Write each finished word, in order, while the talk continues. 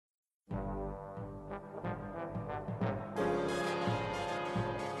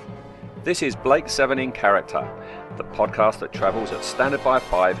This is Blake 7 in Character, the podcast that travels at standard by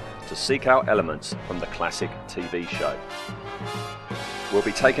 5 to seek out elements from the classic TV show. We'll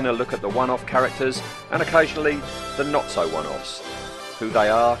be taking a look at the one-off characters and occasionally the not-so one-offs, who they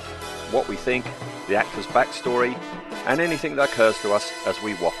are, what we think, the actor's backstory, and anything that occurs to us as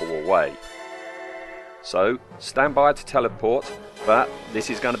we waffle away. So, stand by to teleport, but this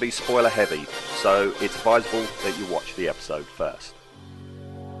is going to be spoiler heavy, so it's advisable that you watch the episode first.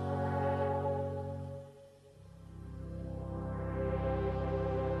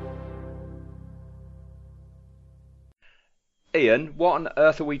 Ian, what on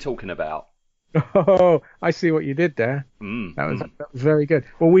earth are we talking about? Oh, I see what you did there. That was very good.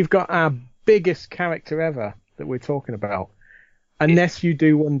 Well, we've got our biggest character ever that we're talking about. Unless you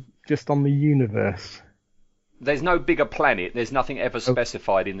do one just on the universe. There's no bigger planet. There's nothing ever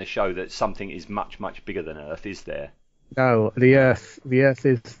specified in the show that something is much, much bigger than Earth, is there? No, the Earth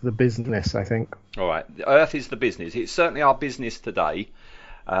is the business, I think. All right, the Earth is the business. It's certainly our business today.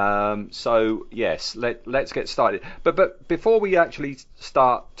 So yes, let's get started. But before we actually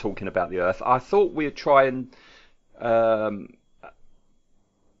start talking about the Earth, I thought we'd try and hang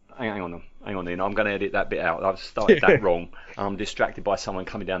on, Ian. I'm going to edit that bit out. I've started that wrong. I'm distracted by someone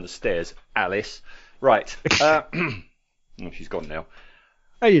coming down the stairs. Alice. Right. Oh, she's gone now.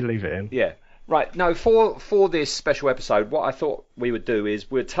 Oh, you leave it in. Yeah. Right. No, for this special episode, what I thought we would do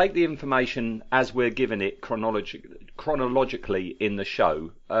is we'd take the information as we're given it chronologically in the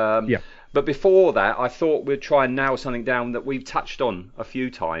show. But before that, I thought we'd try and nail something down that we've touched on a few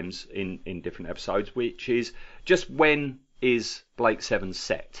times in different episodes, which is just when is Blake 7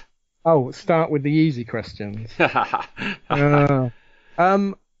 set? Oh, start with the easy questions.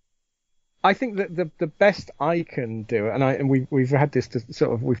 I think that the best I can do, and we've had this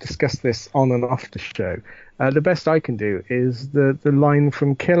we've discussed this on and off the show. The best I can do is the line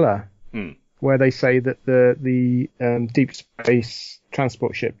from Killer, where they say that the deep space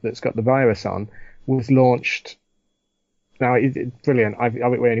transport ship that's got the virus on was launched. Now, brilliant. We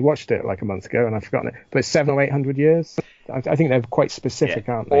only watched it like a month ago, and I've forgotten it. But it's 700 or 800 years. I think they're quite specific,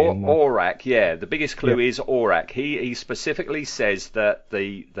 aren't they? Aurak, yeah. The biggest clue is Aurak. He specifically says that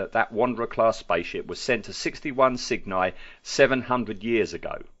that Wanderer class spaceship was sent to 61 Cygni 700 years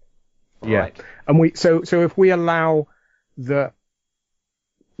ago. Right? Yeah, and so if we allow the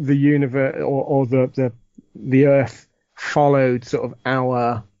universe or the Earth followed sort of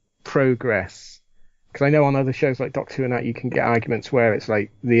our progress. Because I know on other shows like Doctor Who and that, you can get arguments where it's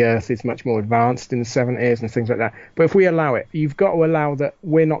like the Earth is much more advanced in the 70s and things like that. But if we allow it, you've got to allow that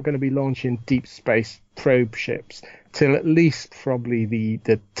we're not going to be launching deep space probe ships till at least probably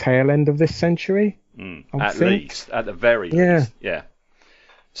the tail end of this century. At the very least. Yeah.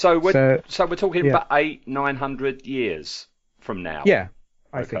 So we're talking about 800-900 years from now. Yeah,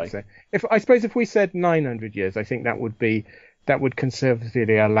 I think so. I suppose if we said 900 years, I think that would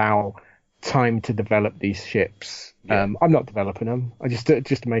conservatively allow time to develop these ships. I'm not developing them. I just to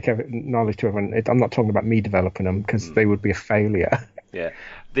make knowledge to everyone. I'm not talking about me developing them because they would be a failure. Yeah.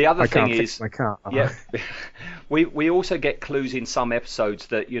 The other thing is, we also get clues in some episodes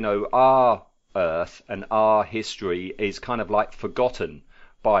that our Earth and our history is kind of like forgotten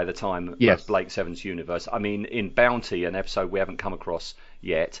by the time of Blake 7's universe. I mean, in Bounty, an episode we haven't come across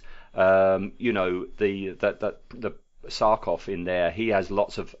yet, the Sarkov in there, he has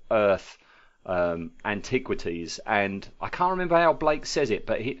lots of Earth antiquities, and I can't remember how Blake says it,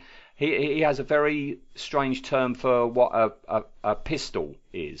 but he has a very strange term for what a pistol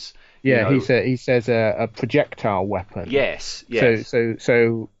is. Yeah, he says a projectile weapon. Yes.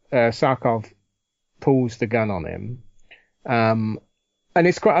 So Sarkov pulls the gun on him, and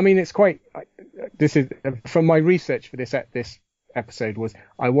it's quite. This is from my research for this episode was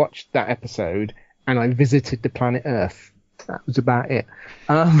I watched that episode and I visited the planet Earth. That was about it.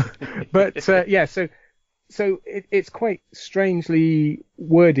 So it's quite strangely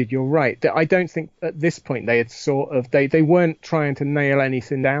worded. You're right. I don't think at this point they had they weren't trying to nail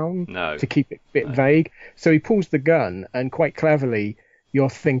anything down to keep it a bit vague. So he pulls the gun, and quite cleverly,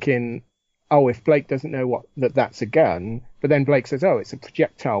 you're thinking, oh, if Blake doesn't know that's a gun, but then Blake says, oh, it's a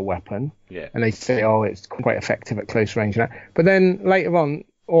projectile weapon. Yeah. And they say, oh, it's quite effective at close range. But then later on,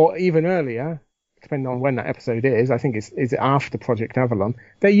 or even earlier, depending on when that episode is, I think is it after Project Avalon,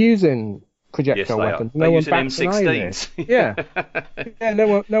 they're using projectile weapons. They're using M16s. Yeah,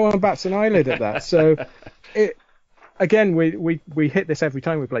 no one bats an eyelid at that. So, we hit this every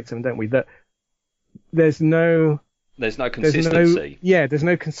time with Blake 7, don't we? That there's no consistency. There's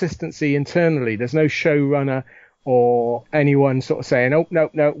no consistency internally. There's no showrunner or anyone sort of saying, oh,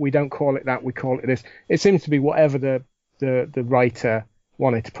 no, we don't call it that, we call it this. It seems to be whatever the writer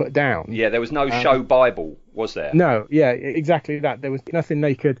wanted to put down. Yeah, there was no show Bible, was there? No, yeah, exactly that. There was nothing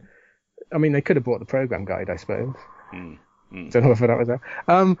they could. I mean, they could have bought the program guide, I suppose. Don't know whether that was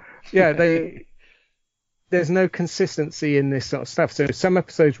there. There's no consistency in this sort of stuff. So some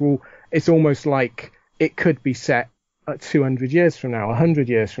episodes it's almost like it could be set at 200 years from now, 100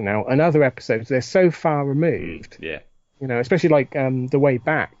 years from now, and other episodes, they're so far removed. Yeah. You know, especially like The Way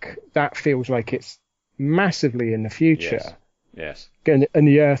Back, that feels like it's massively in the future. Yes. And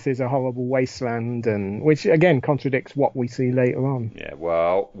the Earth is a horrible wasteland, and which again contradicts what we see later on. Yeah,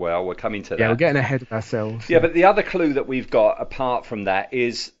 well, we're coming to that. Yeah, we're getting ahead of ourselves. Yeah, but the other clue that we've got apart from that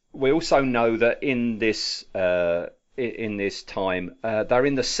is we also know that in this time they're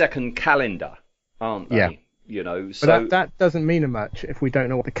in the second calendar, aren't they? Yeah. You know, so but that doesn't mean much if we don't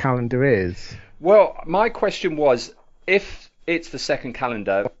know what the calendar is. Well, my question was, if it's the second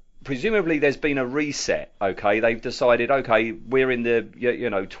calendar, presumably there's been a reset. Okay, they've decided, okay, we're in the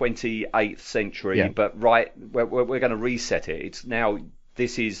 28th century, but we're going to reset it. It's now,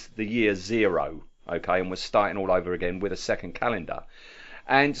 this is the year 0. Okay, and we're starting all over again with a second calendar.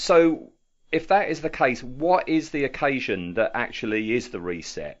 And so, if that is the case, what is the occasion that actually is the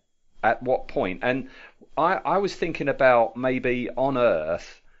reset? At what point? And I was thinking about maybe on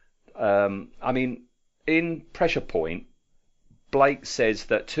Earth. I mean, in Pressure Point, Blake says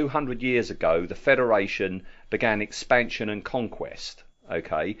that 200 years ago the Federation began expansion and conquest.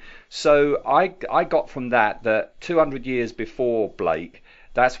 Okay, so I got from that 200 years before Blake,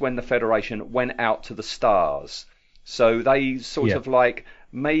 that's when the Federation went out to the stars. So they sort of like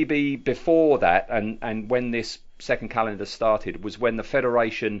maybe before that, and when this second calendar started was when the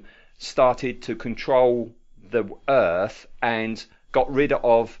Federation started to control the Earth and got rid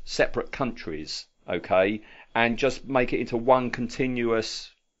of separate countries, okay, and just make it into one continuous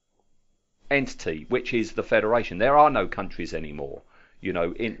entity, which is the Federation. There are no countries anymore, you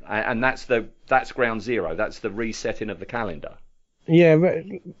know, and that's ground zero. That's the resetting of the calendar. Yeah,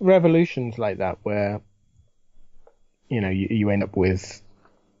 revolutions like that where, you know, you end up with,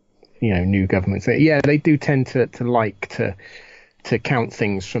 you know, new governments. Yeah, they do tend to like to count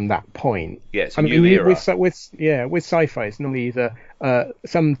things from that point. Yes, I mean, era. with sci-fi, it's normally either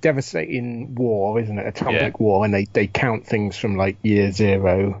some devastating war, isn't it? Atomic war, and they count things from like year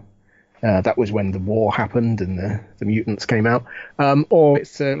 0. That was when the war happened and the mutants came out. Or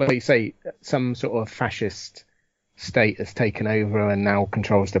it's like you say, some sort of fascist state has taken over and now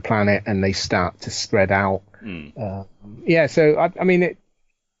controls the planet, and they start to spread out. So I mean,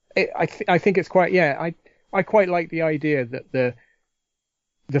 I think it's quite. I quite like the idea that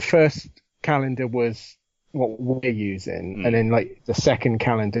the first calendar was what we're using, and then like the second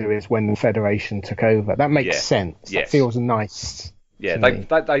calendar is when the Federation took over. That makes sense. Yes. That feels nice. Yeah,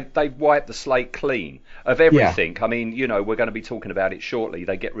 they've wiped the slate clean of everything. I mean, you know, we're going to be talking about it shortly.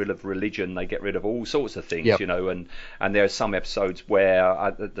 They get rid of religion, they get rid of all sorts of things, you know, and there are some episodes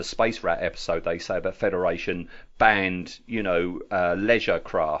where the Space Rat episode, they say about Federation banned, you know, leisure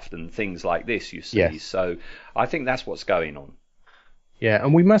craft and things like this, you see. Yes. So I think that's what's going on. Yeah,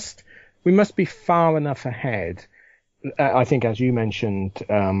 and we must be far enough ahead. I think, as you mentioned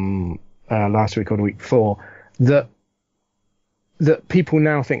last week or the week before, that people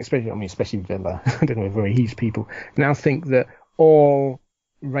now think, especially Villa, I don't know whether he's people, now think that all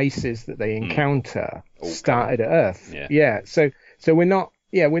races that they encounter started at Earth. Yeah. So we're not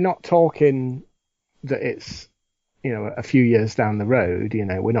talking that it's, you know, a few years down the road, you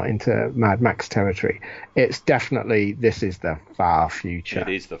know, we're not into Mad Max territory. It's definitely, this is the far future. It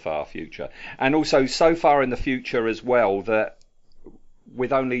is the far future. And also so far in the future as well that,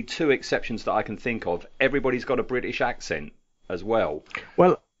 with only 2 exceptions that I can think of, everybody's got a British accent as well.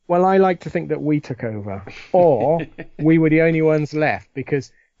 Well, I like to think that we took over, or we were the only ones left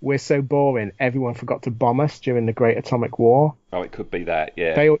because we're so boring. Everyone forgot to bomb us during the Great Atomic War. Oh, it could be that.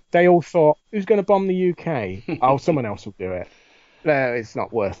 Yeah. They all thought, who's going to bomb the UK? Oh, someone else will do it. It's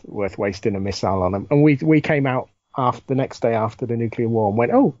not worth wasting a missile on them. And we came out the next day after the nuclear war and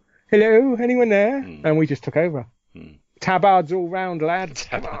went, oh, hello, anyone there? And we just took over. Tabards all round, lads.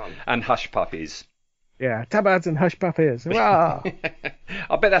 Come on. And hush puppies. Yeah, tabards and hush puppies. Hurrah!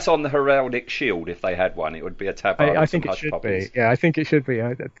 I bet that's on the heraldic shield. If they had one, it would be a tabard. I think it should be. Yeah, I think it should be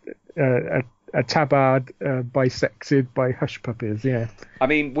a tabard bisected by hush puppies. Yeah. I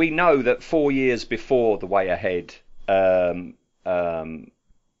mean, we know that 4 years before The Way Ahead, The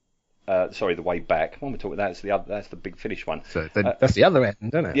Way Back. When we talk about that's the Big Finish one. So that's the other end,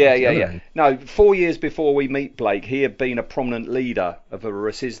 isn't it? Yeah. End. No, 4 years before we meet Blake, he had been a prominent leader of a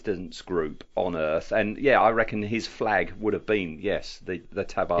resistance group on Earth, and I reckon his flag would have been the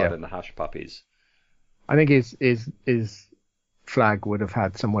tabard and the hush puppies. I think his flag would have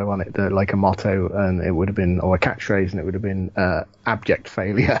had somewhere on it like a motto, and it would have been, or a catchphrase, and it would have been abject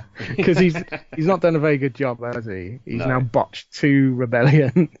failure, because he's not done a very good job, has he? He's now botched 2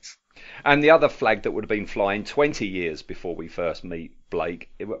 rebellions. And the other flag that would have been flying 20 years before we first meet Blake,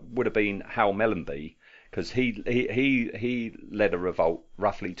 it would have been Hal Mellenby, because he led a revolt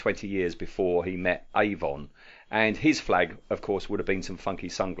roughly 20 years before he met Avon, and his flag, of course, would have been some funky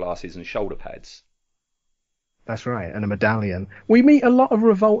sunglasses and shoulder pads. That's right, and a medallion. We meet a lot of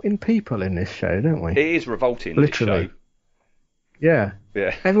revolting people in this show, don't we? It is revolting, literally. This show.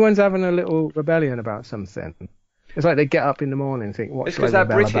 Yeah. Everyone's having a little rebellion about something. It's like they get up in the morning and think, what should I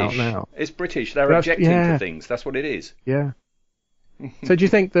rebel about now? It's British. They're objecting to things. That's what it is. Yeah. So do you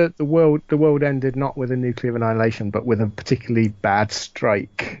think that the world ended not with a nuclear annihilation, but with a particularly bad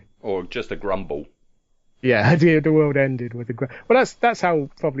strike? Or just a grumble? Yeah, the world ended with a grumble. Well, that's how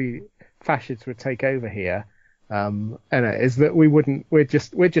probably fascists would take over here. And is that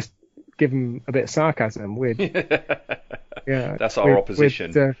we're just giving a bit of sarcasm. That's our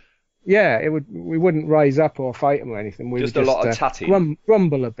opposition. We wouldn't rise up or fight them or anything. We just would a lot of tutting.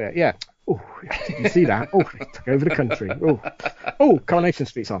 Grumble a bit, yeah. Oh, did you see that? Oh, they took over the country. Oh, Coronation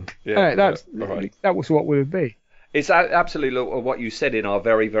Street's on. Yeah, that was what we would be. It's absolutely what you said in our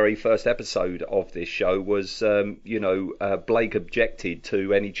very, very first episode of this show was, Blake objected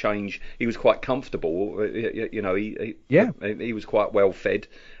to any change. He was quite comfortable. He was quite well fed,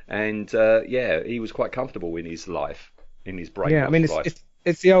 and he was quite comfortable in his life, in his brain. Yeah, I mean,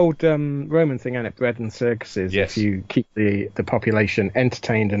 it's the old Roman thing, isn't it? Bread and circuses. Yes. If you keep the population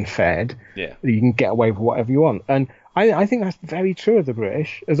entertained and fed, you can get away with whatever you want. And I think that's very true of the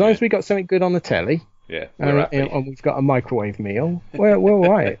British. As long as we got something good on the telly, we're happy. And we've got a microwave meal, we're all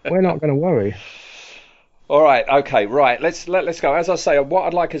right. We're not going to worry. All right, okay, right. Let's go. As I say, what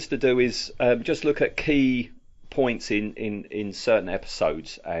I'd like us to do is just look at key points in certain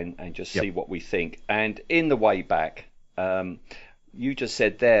episodes and just see what we think. And in the way back, you just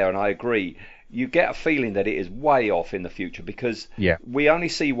said there, and I agree, you get a feeling that it is way off in the future, because we only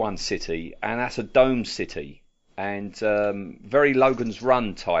see one city, and that's a dome city, and very Logan's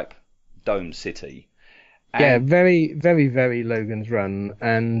Run type dome city. And very, very, very Logan's Run,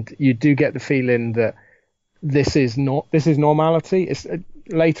 and you do get the feeling that this is normality. It's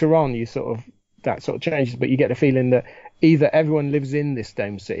later on that sort of changes, but you get the feeling that either everyone lives in this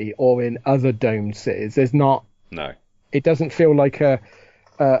dome city or in other domed cities. There's not. No. It doesn't feel like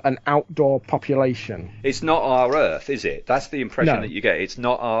an outdoor population. It's not our Earth, is it? That's the impression that you get. It's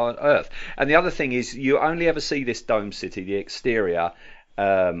not our Earth. And the other thing is, you only ever see this dome city, the exterior.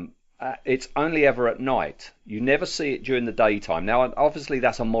 It's only ever at night. You never see it during the daytime. Now, obviously,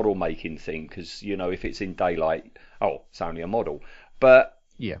 that's a model making thing, because if it's in daylight, it's only a model. But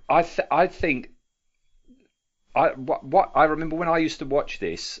I think. What I remember when I used to watch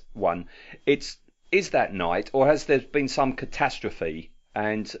this one, is that night, or has there been some catastrophe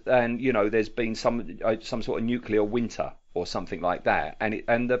and there's been some sort of nuclear winter or something like that,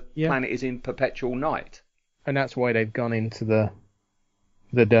 and the planet is in perpetual night, and that's why they've gone into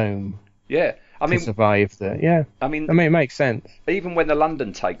the dome. Yeah, to survive there. I mean, it makes sense. Even when the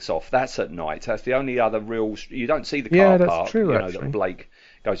London takes off, that's at night. That's the only other real. You don't see the car park. True, that Blake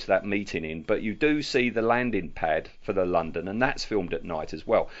goes to that meeting in, but you do see the landing pad for the London, and that's filmed at night as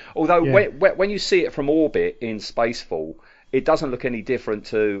well. Although when you see it from orbit in Spacefall, it doesn't look any different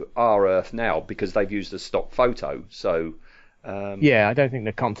to our Earth now, because they've used a stock photo. So I don't think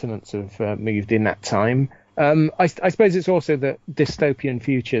the continents have moved in that time. I suppose it's also that dystopian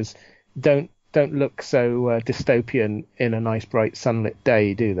futures don't look so dystopian in a nice bright sunlit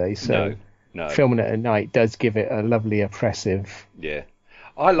day, do they? So no. Filming it at night does give it a lovely oppressive. Yeah.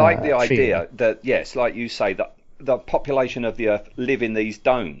 I like the idea feeling. that, yes, like you say, that the population of the Earth live in these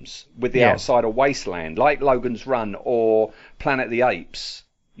domes with the outside a wasteland, like Logan's Run or Planet of the Apes.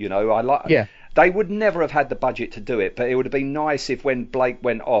 They would never have had the budget to do it, but it would have been nice if when Blake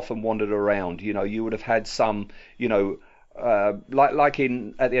went off and wandered around, you would have had some, like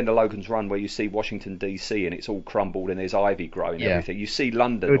at the end of Logan's Run, where you see Washington DC and it's all crumbled and there's ivy growing and everything. You see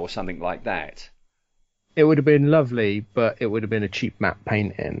London or something like that. It would have been lovely, but it would have been a cheap matte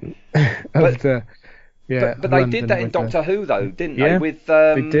painting of the. Yeah, but they did that in Doctor Who, though, didn't they? With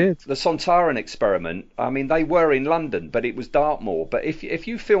they did. The Sontaran experiment. I mean, they were in London, but it was Dartmoor. But if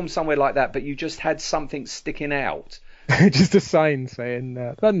you filmed somewhere like that, but you just had something sticking out, just a sign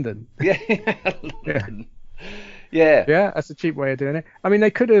saying London. Yeah, London. Yeah. That's a cheap way of doing it. I mean,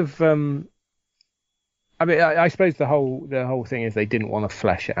 they could have. I suppose the whole thing is they didn't want to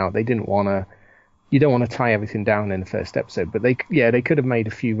flesh it out. They didn't want to. You don't want to tie everything down in the first episode, but they could have made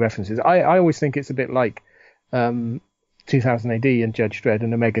a few references. I always think it's a bit like 2000 AD and Judge Dredd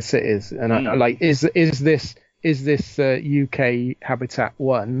and Omega Cities, and I like is this UK Habitat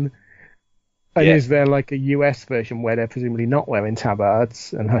 1, and is there like a US version where they're presumably not wearing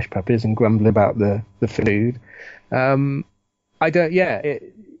tabards and hush puppies and grumble about the food? I don't. Yeah,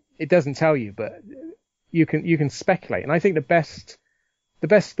 it doesn't tell you, but you can speculate, and I think the best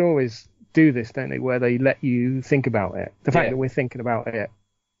stories do this, don't they, where they let you think about it. The fact that we're thinking about it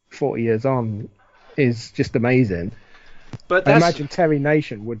 40 years on is just amazing. But I imagine Terry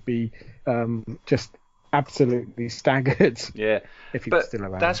Nation would be just absolutely staggered if he was still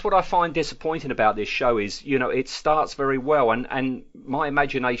around. That's what I find disappointing about this show is, it starts very well, and my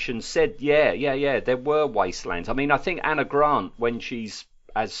imagination said, there were wastelands. I mean, I think Anna Grant, when she's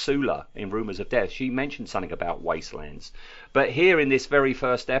as Sula in Rumours of Death, she mentioned something about wastelands. But here in this very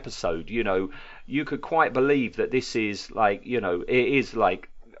first episode, you could quite believe that this is like, it is like,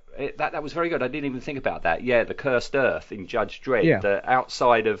 that was very good. I didn't even think about that. Yeah, the cursed earth in Judge Dredd. Yeah. The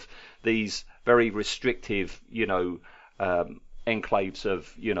outside of these very restrictive, enclaves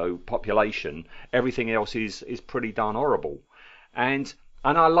of, population, everything else is pretty darn horrible. And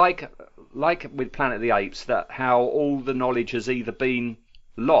I like with Planet of the Apes that how all the knowledge has either been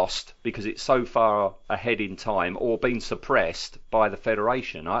lost because it's so far ahead in time or been suppressed by the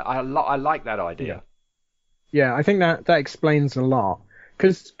Federation. I like that idea. Yeah, I think that explains a lot.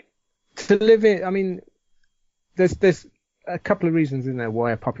 Because to live in, I mean, there's a couple of reasons in there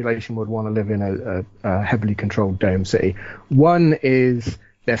why a population would want to live in a heavily controlled dome city. One is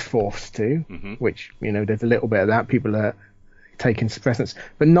they're forced to, which, there's a little bit of that. People are taking suppressants,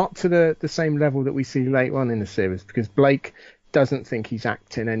 but not to the same level that we see later on in the series, because Blake doesn't think he's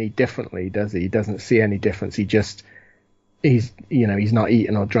acting any differently, does he? He doesn't see any difference. He's not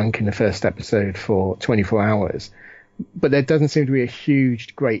eaten or drunk in the first episode for 24 hours. But there doesn't seem to be a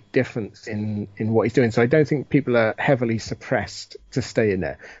great difference in what he's doing. So I don't think people are heavily suppressed to stay in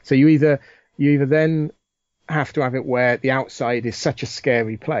there. So you either then have to have it where the outside is such a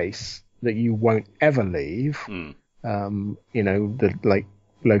scary place that you won't ever leave. Like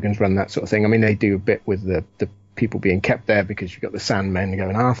Logan's Run, that sort of thing. I mean, they do a bit with the people being kept there because you've got the Sandmen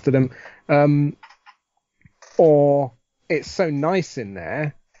going after them. Or it's so nice in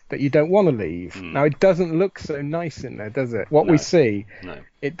there that you don't want to leave. Now, it doesn't look so nice in there, does it? We see,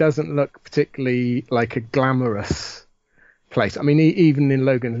 it doesn't look particularly like a glamorous place. I mean, even in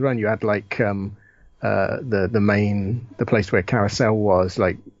Logan's Run, you had like the place where Carousel was,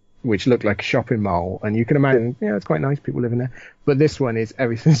 like, which looked like a shopping mall, and you can imagine, it's quite nice, people living there. But this one is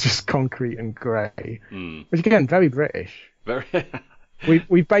everything's just concrete and grey, which again, very British. Very.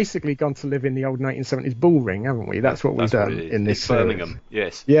 We've basically gone to live in the old 1970s bull ring, haven't we? That's what we've done in this Birmingham.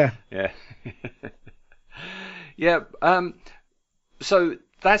 Yes. Yeah. Yeah. Yeah. So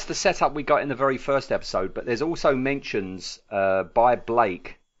that's the setup we got in the very first episode, but there's also mentions by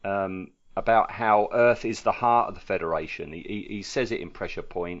Blake about how Earth is the heart of the Federation. He says it in Pressure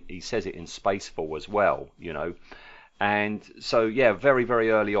Point. He says it in Spacefall as well, And so, very, very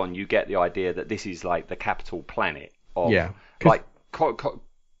early on, you get the idea that this is like the capital planet of, like,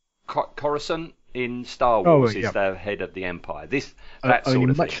 Coruscant in Star Wars is the head of the Empire. That sort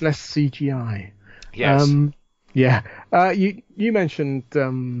of much thing. Less CGI. Yes. You mentioned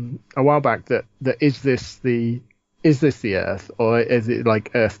a while back that is this the Earth, or is it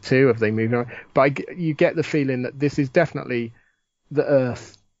like Earth 2? Have they moved on? But you get the feeling that this is definitely the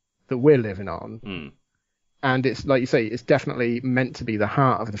Earth that we're living on. And it's like you say, it's definitely meant to be the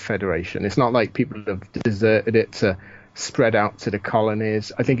heart of the Federation. It's not like people have deserted it to spread out to the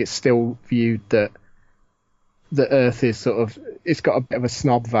colonies. I think it's still viewed that the Earth is sort of, it's got a bit of a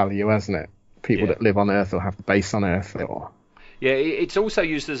snob value, hasn't it? People that live on Earth or have the base on Earth. Yeah, it's also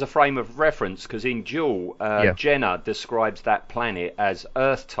used as a frame of reference because in Duel, Jenna describes that planet as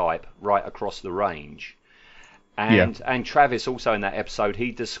Earth type right across the range. And Travis also in that episode,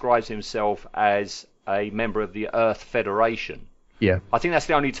 he describes himself as a member of the Earth Federation. Yeah. I think that's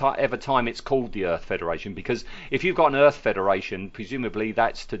the only ever time it's called the Earth Federation, because if you've got an Earth Federation, presumably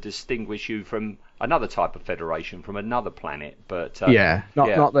that's to distinguish you from another type of federation from another planet. But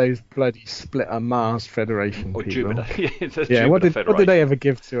not those bloody split a Mars Federation or people. Jupiter. What did they ever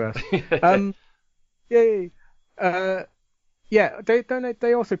give to us?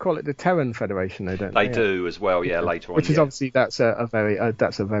 They also call it the Terran Federation, though, don't they? They do as well, later on. Which is obviously that's a very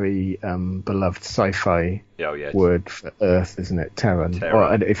beloved sci-fi word for Earth, isn't it? Terran.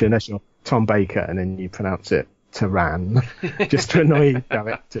 Or unless you're Tom Baker and then you pronounce it Terran, just to annoy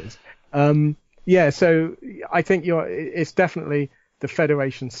directors. So I think it's definitely the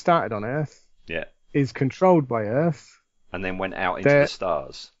Federation started on Earth. Yeah. Is controlled by Earth. And then went out into the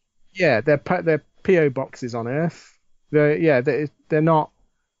stars. Yeah, their PO boxes on Earth. they're not.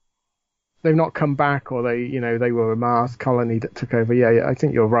 They've not come back, or they were a Mars colony that took over. Yeah, I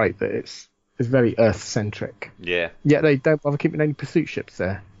think you're right that it's very Earth centric. Yeah. Yet they don't bother keeping any pursuit ships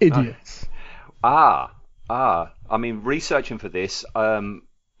there. Idiots. I mean, researching for this,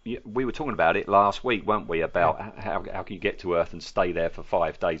 we were talking about it last week, weren't we? About how can you get to Earth and stay there for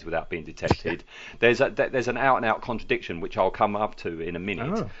 5 days without being detected? There's an out and out contradiction which I'll come up to in a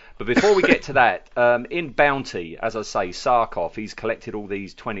minute. Oh. But before we get to that, in Bounty, as I say, Sarkov, he's collected all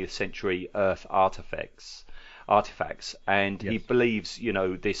these 20th century Earth artifacts, and he believes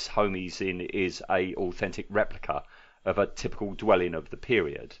this home he's in is a authentic replica of a typical dwelling of the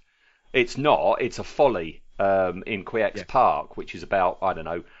period. It's not. It's a folly in Queix Park, which is about, I don't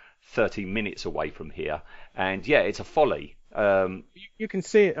know, 30 minutes away from here. And it's a folly. You can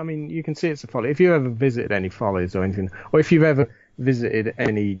see it. I mean, you can see it's a folly. If you ever visited any follies or anything, or if you've ever visited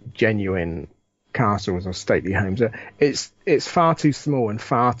any genuine castles or stately homes, it's far too small and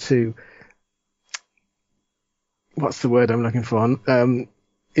far too. What's the word I'm looking for?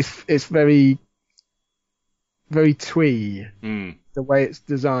 It's very, very twee. The way it's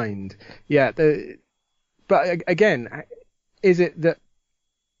designed. Yeah. But again, is it that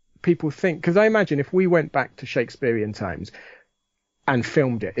people think? Because I imagine if we went back to Shakespearean times and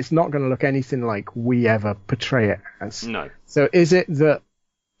filmed it, it's not going to look anything like we ever portray it as. No. So is it that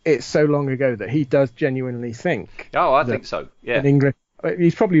it's so long ago that he does genuinely think? Oh, I think so. Yeah. In English,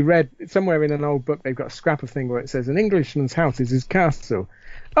 he's probably read somewhere in an old book. They've got a scrap of thing where it says an Englishman's house is his castle.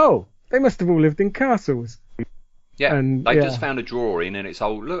 Oh, they must have all lived in castles. Yeah, they just found a drawing and it's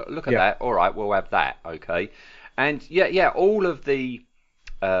look at that. All right, we'll have that. Okay, and all of the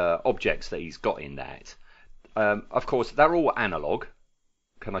objects that he's got in that, of course, they're all analog.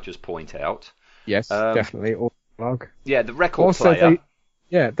 Can I just point out? Yes, definitely all analog. Yeah, the record player.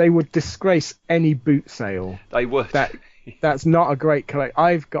 They would disgrace any boot sale. They would. That's not a great collect.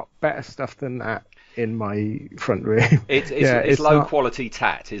 I've got better stuff than that in my front room. It's low quality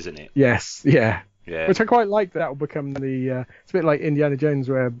tat, isn't it? Yes, yeah. Yeah. Which I quite like. That will become the. It's a bit like Indiana Jones,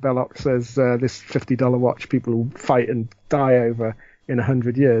 where Belloc says this $50 watch people will fight and die over in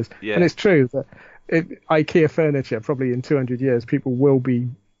 100 years. Yeah. And it's true that IKEA furniture, probably in 200 years, people will be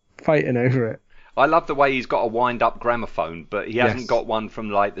fighting over it. I love the way he's got a wind-up gramophone, but he hasn't got one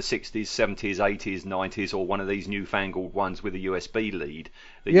from like the 60s, 70s, 80s, 90s, or one of these newfangled ones with a USB lead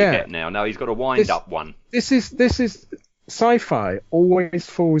that you get now. No, he's got a wind-up one. This is sci-fi always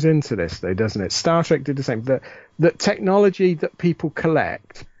falls into this, though, doesn't it? Star Trek did the same. That technology that people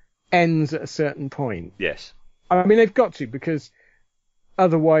collect ends at a certain point. Yes. I mean, they've got to, because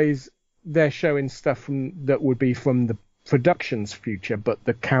otherwise they're showing stuff that would be from the production's future, but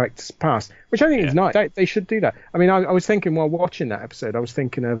the character's past, which I think is nice. They should do that. I mean, I was thinking while watching that episode, I was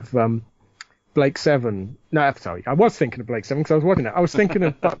thinking of Blake Seven. No, sorry, I was thinking of Blake Seven because I was watching it. I was thinking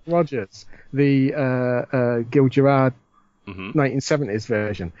of Buck Rogers, the Gil Gerard 1970s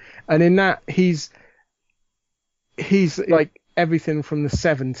version, and in that he's like everything from the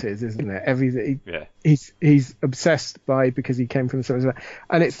 70s, isn't it? Everything. Yeah. He's obsessed by, because he came from the 70s,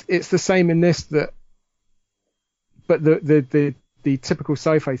 and it's the same in this. But the typical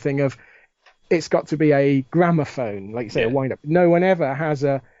sci-fi thing of it's got to be a gramophone, like you say, a wind-up. No one ever has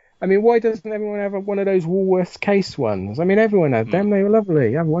a. I mean, why doesn't everyone have one of those Woolworths case ones? I mean, everyone had them. They were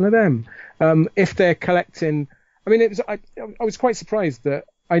lovely. Have one of them. If they're collecting, I mean, I was quite surprised that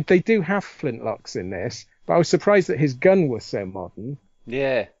they do have flintlocks in this, but I was surprised that his gun was so modern.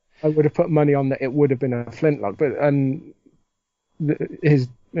 Yeah. I would have put money on that it would have been a flintlock, but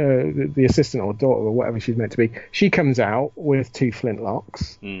the assistant or daughter or whatever she's meant to be, she comes out with 2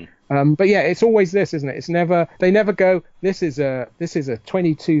 flintlocks. But yeah, it's always this, isn't it? It's never, they never go, this is a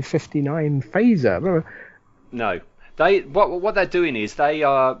 2259 phaser. No. What they're doing is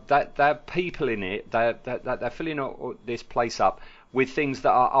they're people in it. They're filling this place up with things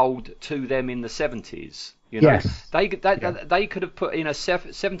that are old to them in the 70s. You know, yes. They could have put in a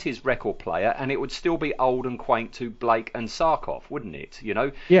 70s record player and it would still be old and quaint to Blake and Sarkov, wouldn't it? You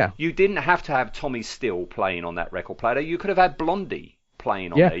know, you didn't have to have Tommy Steele playing on that record player. You could have had Blondie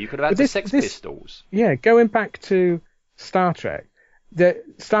playing on there. You could have had the Sex Pistols. Yeah, going back to Star Trek, The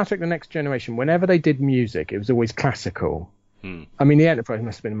Next Generation, whenever they did music, it was always classical. I mean, the Enterprise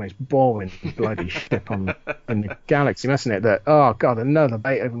must have been the most boring bloody ship in the galaxy, mustn't it? That, oh God, another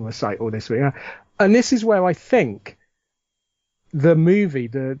Beethoven recital this week. And this is where I think the movie,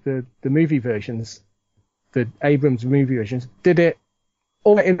 the movie versions, the Abrams movie versions, did it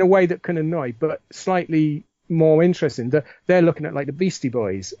all in a way that can annoy, but slightly more interesting. They're looking at like the Beastie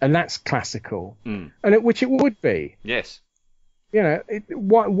Boys, and that's classical, and which it would be. Yes.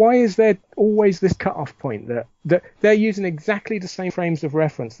 Why is there always this cut-off point that they're using exactly the same frames of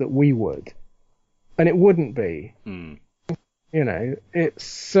reference that we would, and it wouldn't be.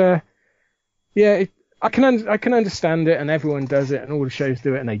 It's I can understand it, and everyone does it, and all the shows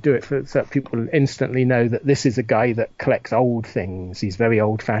do it, and they do it so that people instantly know that this is a guy that collects old things. He's very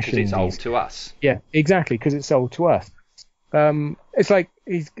old-fashioned. Because it's old to us. Yeah, exactly, because it's old to us. It's like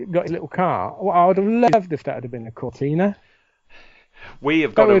he's got his little car. Well, I would have loved if that had been a Cortina. We're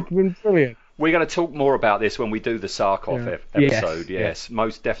going to talk more about this when we do the Sarkov episode. Yes,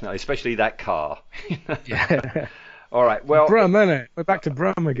 most definitely, especially that car. Yeah. All right. Well, Brum, innit? We're back to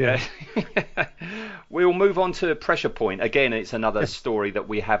Brum again. We'll move on to Pressure Point. Again, it's another story that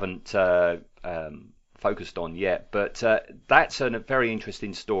we haven't focused on yet, but that's a very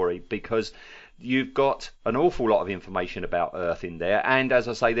interesting story because you've got an awful lot of information about Earth in there, and as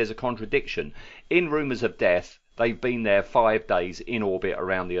I say, there's a contradiction. In Rumours of Death, they've been there 5 days in orbit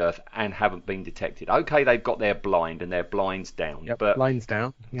around the Earth and haven't been detected. Okay, they've got their blind and their blinds down. Yep, but blinds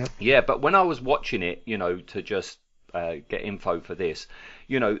down. Yep. Yeah, but when I was watching it, to just get info for this,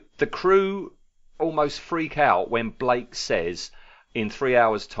 the crew almost freak out when Blake says in 3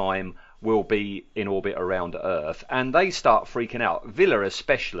 hours' time we'll be in orbit around Earth, and they start freaking out. Villa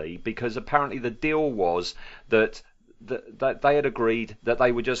especially, because apparently the deal was that they had agreed that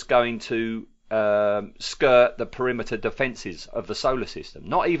they were just going to skirt the perimeter defences of the solar system,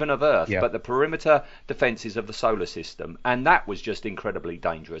 not even of Earth, but the perimeter defences of the solar system, and that was just incredibly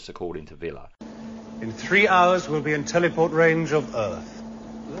dangerous, according to Villa. In 3 hours, we'll be in teleport range of Earth.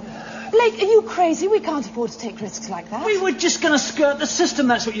 Blake, are you crazy? We can't afford to take risks like that. We were just going to skirt the system,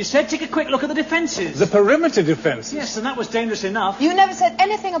 that's what you said. Take a quick look at the defences. The perimeter defences? Yes, and that was dangerous enough. You never said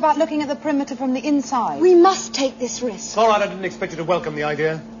anything about looking at the perimeter from the inside. We must take this risk. All right, I didn't expect you to welcome the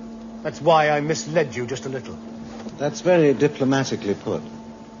idea. That's why I misled you just a little. That's very diplomatically put.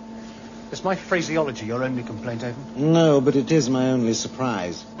 Is my phraseology your only complaint, Avon? No, but it is my only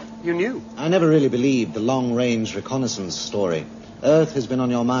surprise. You knew? I never really believed the long-range reconnaissance story. Earth has been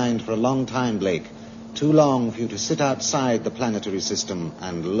on your mind for a long time, Blake. Too long for you to sit outside the planetary system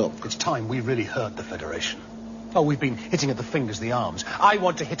and look. It's time we really hurt the Federation. Oh, we've been hitting at the fingers, the arms. I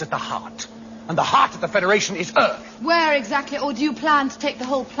want to hit at the heart. And the heart of the Federation is Earth. Where exactly, or do you plan to take the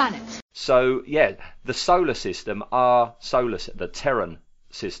whole planet? So, the solar system, the Terran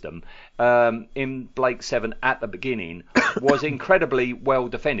system, in Blake 7 at the beginning was incredibly well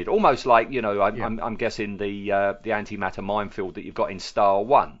defended, almost like I'm guessing the antimatter minefield that you've got in Star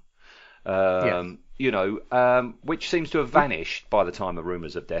 1, which seems to have vanished by the time of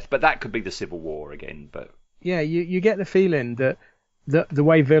Rumours of Death, but that could be the Civil War again. But you get the feeling that the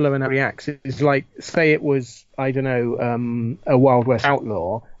way Villa reacts is like, say it was, I don't know, a Wild West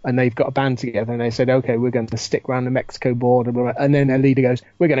outlaw, and they've got a band together, and they said, okay, we're going to stick around the Mexico border, and then their leader goes,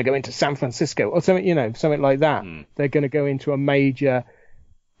 we're going to go into San Francisco, or something, something like that. They're going to go into a major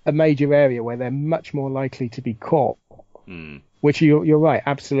area where they're much more likely to be caught, which you're right,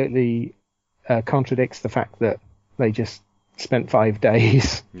 absolutely contradicts the fact that they just spent 5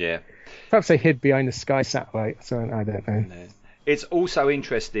 days. Yeah. Perhaps they hid behind the Sky satellite, so I don't know. No. It's also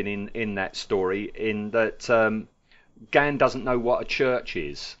interesting in that story in that Gan doesn't know what a church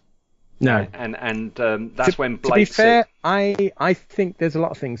is. No. And that's when Blake... To be fair, I think there's a lot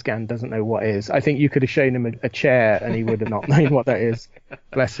of things Gan doesn't know what is. I think you could have shown him a chair and he would have not known what that is.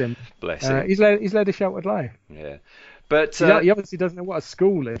 Bless him. Bless him. He's led a sheltered life. Yeah. But he obviously doesn't know what a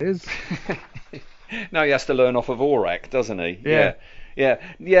school is. No, he has to learn off of Aurak, doesn't he? Yeah.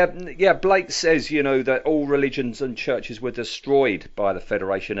 Blake says, that all religions and churches were destroyed by the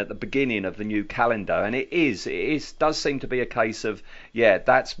Federation at the beginning of the new calendar, and it does seem to be a case of,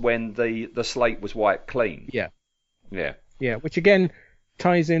 that's when the slate was wiped clean. Yeah. Which again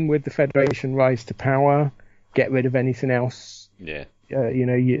ties in with the Federation rise to power, get rid of anything else. Yeah.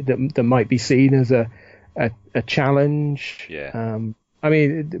 That might be seen as a challenge. Yeah. I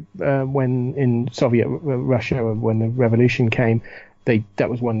mean, when in Soviet Russia, when the revolution came, that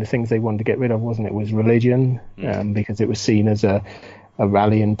was one of the things they wanted to get rid of, wasn't it? Was religion, because it was seen as a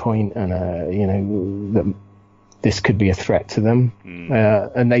rallying point, and that this could be a threat to them.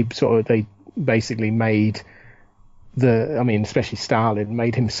 And they basically made especially Stalin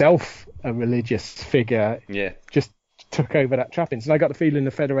made himself a religious figure. Yeah. Just took over that trappings, and I got the feeling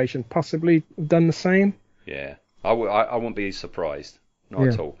the Federation possibly have done the same. Yeah, I won't be surprised. Not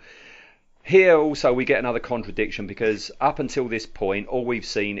at all. Here also we get another contradiction, because up until this point all we've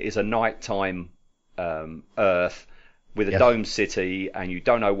seen is a nighttime Earth with a domed city, and you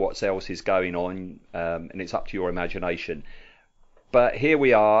don't know what else is going on, and it's up to your imagination. But here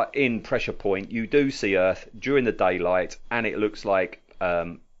we are in Pressure Point. You do see Earth during the daylight, and it looks like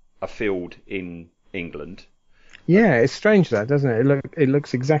a field in England. Yeah, it's strange that, doesn't it? It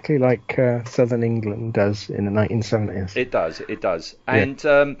looks exactly like southern England does in the 1970s. It does.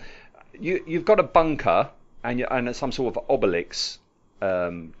 And you've got a bunker and some sort of obelix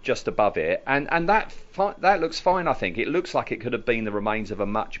just above it, and that looks fine. I think it looks like it could have been the remains of a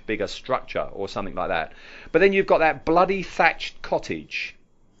much bigger structure or something like that. But then you've got that bloody thatched cottage,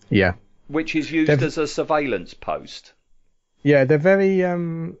 yeah, which is used as a surveillance post. Yeah, they're very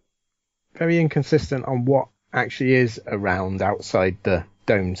inconsistent on what actually is around outside the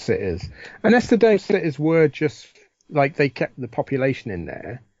Dome Cities. Unless the Dome Cities were just like they kept the population in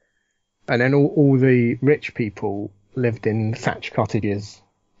there, and then all the rich people lived in thatched cottages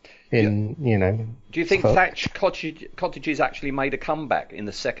in, you know. Do you think thatched cottages actually made a comeback in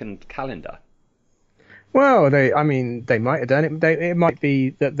the second calendar? Well, they might have done it. It might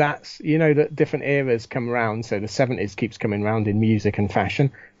be that's, you know, that different eras come around. So the 70s keeps coming around in music and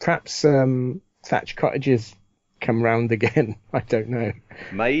fashion. Perhaps thatched cottages come round again. I don't know.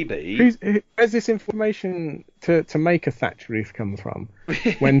 Maybe. Where's this information to make a thatched roof come from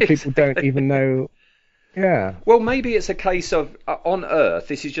when people don't even know? Yeah. Well, maybe it's a case of on Earth,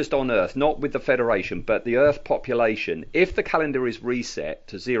 this is just on Earth, not with the Federation, but the Earth population. If the calendar is reset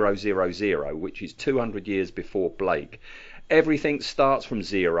to 000, which is 200 years before Blake, everything starts from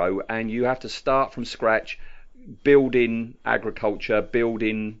zero, and you have to start from scratch, building agriculture,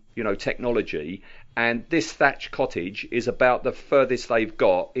 building, you know, technology. And this thatched cottage is about the furthest they've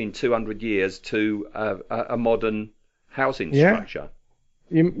got in 200 years to a modern housing structure.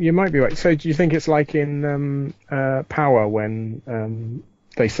 You might be right. So do you think it's like in Power when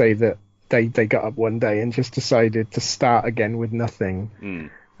they say that they got up one day and just decided to start again with nothing? You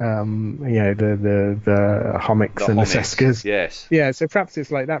know, the Homics and the Seskers. Yes. Yeah, so perhaps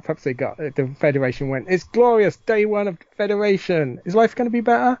it's like that. Perhaps the Federation went, it's glorious, day one of Federation. Is life going to be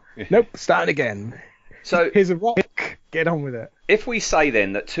better? Nope, starting again. So here's a rock, get on with it. If we say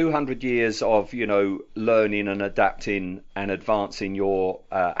then that 200 years of, you know, learning and adapting and advancing your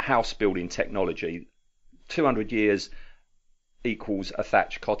house building technology, 200 years equals a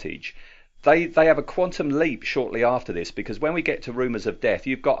thatched cottage. They have a quantum leap shortly after this, because when we get to Rumours of Death,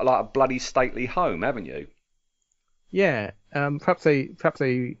 you've got like a bloody stately home, haven't you? Yeah. Perhaps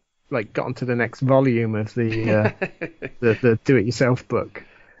they like got onto the next volume of the the do-it-yourself book.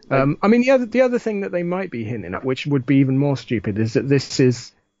 I mean, the other thing that they might be hinting at, which would be even more stupid, is that this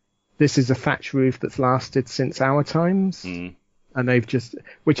is a thatch roof that's lasted since our times, and they've just,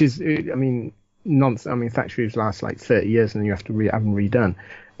 which is, I mean, nonsense. I mean, thatch roofs last like 30 years, and you have to have them redone.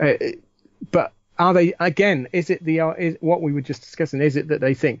 But are they, again? Is it is what we were just discussing? Is it that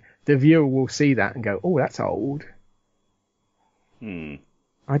they think the viewer will see that and go, "Oh, that's old"? I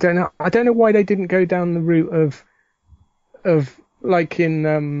don't know. I don't know why they didn't go down the route of like in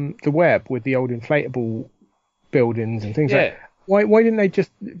the Web with the old inflatable buildings and things like that. Why didn't they just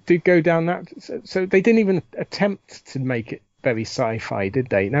go down that? So they didn't even attempt to make it very sci-fi, did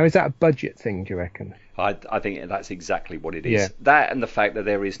they? Now, is that a budget thing, do you reckon? I think that's exactly what it is. Yeah. That and the fact that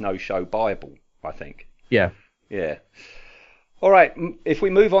there is no show Bible, I think. Yeah. Yeah. All right. If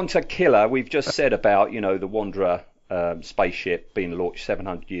we move on to Killer, we've just said about, you know, the Wanderer spaceship being launched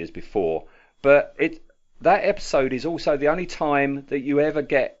 700 years before. But that episode is also the only time that you ever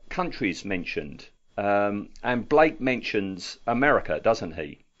get countries mentioned. And Blake mentions America, doesn't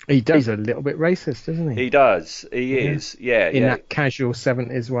he? He does. A little bit racist, doesn't he? He does. He is. Yeah. In that casual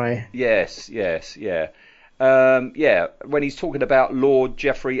 70s way. Yes. Yeah. When he's talking about Lord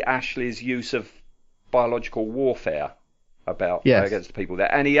Jeffrey Ashley's use of biological warfare against people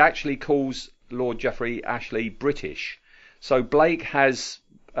there. And he actually calls Lord Jeffrey Ashley British. So Blake has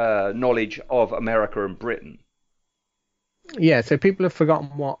knowledge of America and Britain. Yeah, so people have forgotten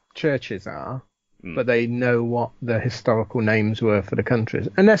what churches are, but they know what the historical names were for the countries,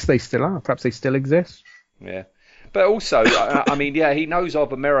 unless they still are. Perhaps they still exist. Yeah, but also, I mean, yeah, he knows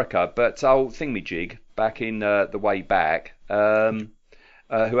of America, but old thingamajig back in the way back, who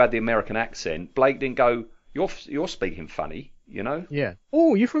had the American accent, Blake didn't go, "You're speaking funny," you know? Yeah.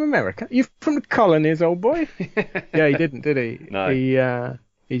 Oh, you from America? You from the colonies, old boy? Yeah, he didn't, did he? No.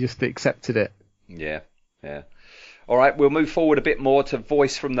 He just accepted it. Yeah. All right, we'll move forward a bit more to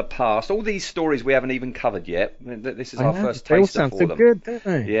Voice from the Past. All these stories we haven't even covered yet. This is our first taster for them. They all sound so good, don't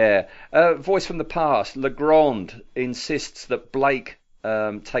they? Yeah. Voice from the Past. Legrand insists that Blake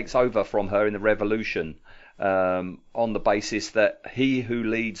takes over from her in the Revolution on the basis that he who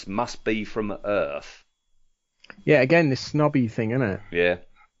leads must be from Earth. Yeah, again, this snobby thing, isn't it? Yeah.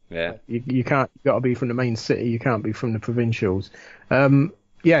 Yeah. You can't. You got to be from the main city. You can't be from the provincials.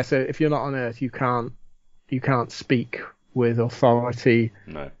 Yeah. So if you're not on Earth, you can't speak with authority.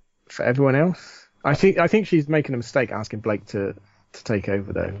 No. For everyone else. I think she's making a mistake asking Blake to take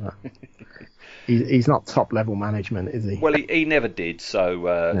over though. He's not top level management, is he? Well, he never did.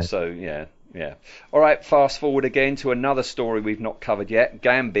 So yeah. All right. Fast forward again to another story we've not covered yet.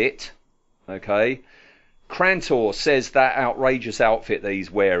 Gambit. Okay. Crantor says that outrageous outfit that he's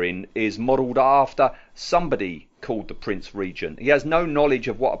wearing is modelled after somebody called the Prince Regent. He has no knowledge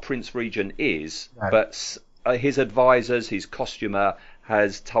of what a Prince Regent is, but his advisors, his costumer,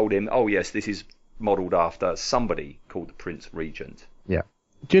 has told him, oh yes, this is modelled after somebody called the Prince Regent. Yeah.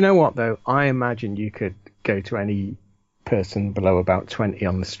 Do you know what, though? I imagine you could go to any person below about 20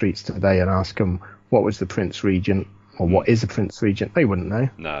 on the streets today and ask them what was the Prince Regent or what is a Prince Regent. They wouldn't know.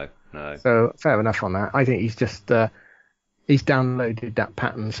 No. So fair enough on that. I think he's just he's downloaded that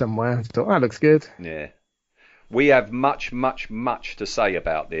pattern somewhere and thought, that looks good. Yeah. We have much to say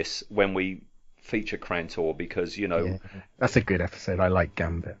about this when we feature Crantor because, that's a good episode. I like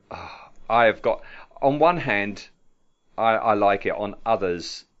Gambit. I have got, on one hand, I like it. On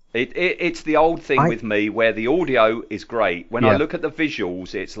others, it's the old thing with me where the audio is great. When I look at the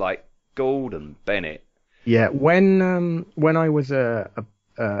visuals, it's like Gordon Bennett. Yeah, when I was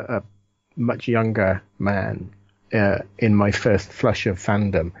a much younger man in my first flush of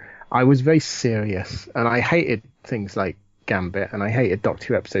fandom, I was very serious and I hated things like Gambit and I hated Doctor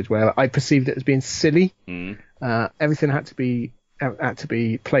Who episodes where I perceived it as being silly. Everything had to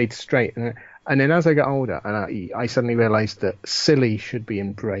be played straight, and then as I got older, and I suddenly realised that silly should be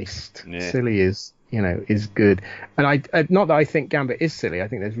embraced. Yeah. Silly is good, and I not that I think Gambit is silly. I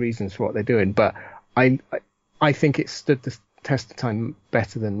think there's reasons for what they're doing, but I think it stood the test of time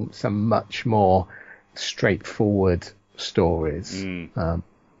better than some much more straightforward stories.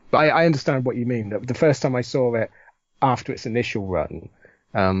 But I understand what you mean. The first time I saw it after its initial run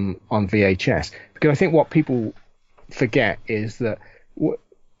on VHS, because I think what people forget is that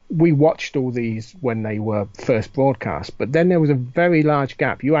we watched all these when they were first broadcast, but then there was a very large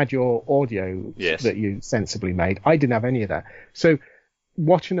gap. You had your audio that you sensibly made. I didn't have any of that. So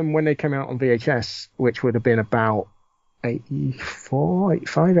watching them when they came out on VHS, which would have been about 84,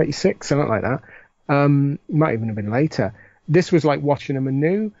 85, 86, something like that, might even have been later. This was like watching them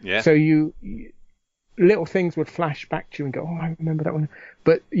anew. Yeah. So you little things would flash back to you and go, oh, I remember that one.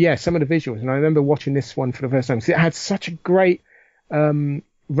 But yeah, some of the visuals, and I remember watching this one for the first time. So it had such a great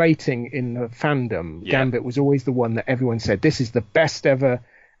rating in the fandom. Yeah. Gambit was always the one that everyone said, this is the best ever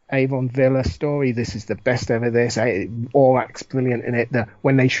Avon Villa story. This is the best ever this. Aurak's brilliant in it.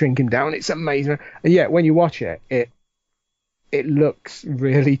 When they shrink him down, it's amazing. And yet, when you watch it, it looks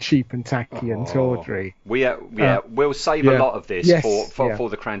really cheap and tacky and tawdry. We'll save a lot of this for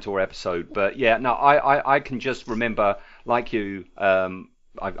the Crantor episode. But I can just remember, like you,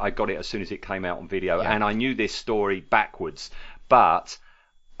 I got it as soon as it came out on video, and I knew this story backwards, but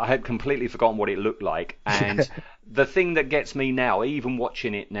I had completely forgotten what it looked like. And the thing that gets me now, even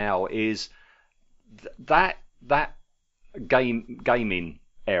watching it now, is that gaming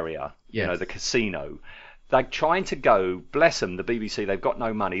area, the casino. They're trying to go, bless them, the BBC, they've got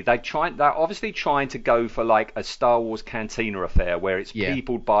no money. They're obviously trying to go for like a Star Wars Cantina affair where it's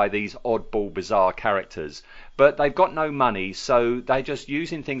peopled by these oddball, bizarre characters. But they've got no money, so they're just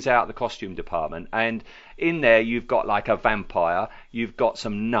using things out of the costume department. And in there, you've got like a vampire, you've got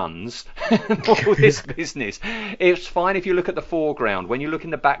some nuns, and all this business. It's fine if you look at the foreground. When you look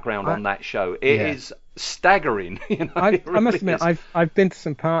in the background on that show, it is staggering. I must admit, I've been to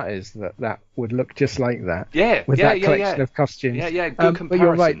some parties that would look just like that. Yeah, with that collection of costumes. Yeah, good comparison. But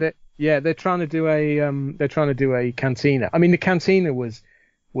you're right. They're trying to do a cantina. I mean, the cantina was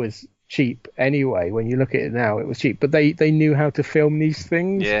cheap anyway. When you look at it now, it was cheap, but they knew how to film these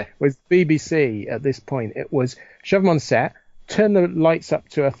things. Yeah. With BBC at this point, it was shove them on set, turn the lights up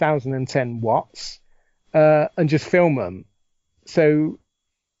to 1,010 watts, and just film them. So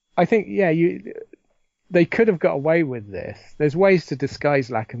I think they could have got away with this. There's ways to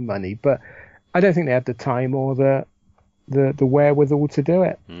disguise lack of money, but I don't think they had the time or the wherewithal to do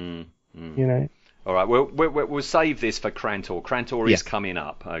it. All right, we'll save this for Crantor. Crantor is coming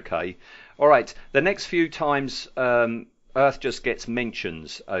up, okay? All right, the next few times Earth just gets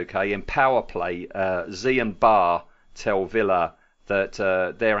mentions, okay? In Power Play, Z and Bar tell Villa that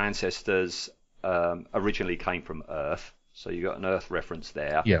their ancestors originally came from Earth. So you got an Earth reference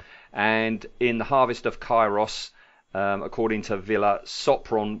there. Yeah. And in the Harvest of Kairos, according to Villa,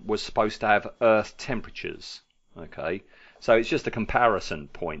 Sopron was supposed to have Earth temperatures. Okay. So it's just a comparison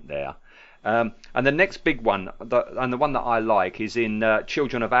point there. And the next big one, and the one that I like, is in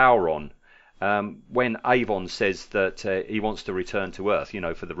Children of Auron, when Avon says that he wants to return to Earth,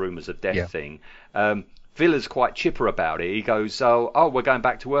 for the rumours of death thing. Villa's quite chipper about it. He goes, oh, we're going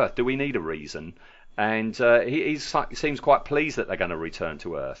back to Earth. Do we need a reason? And he seems quite pleased that they're going to return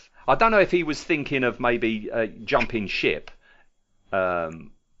to Earth. I don't know if he was thinking of maybe jumping ship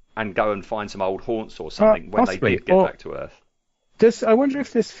and go and find some old haunts or something when possibly. they did get back to Earth. I wonder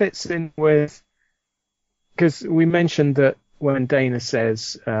if this fits in with, because we mentioned that when Dana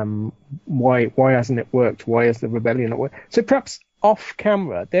says, why hasn't it worked? Why has the rebellion not worked? So perhaps off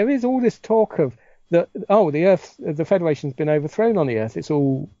camera, there is all this talk of the Earth, the Federation's been overthrown on the Earth. It's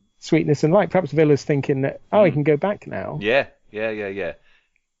all sweetness and light. Perhaps Villa's thinking that, he can go back now. Yeah,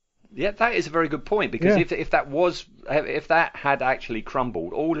 that is a very good point, because if that had actually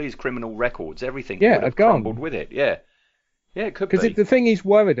crumbled, all his criminal records, everything would have crumbled with it. Yeah, it could be. Because the thing he's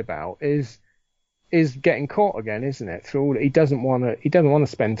worried about is getting caught again, isn't it? He doesn't want to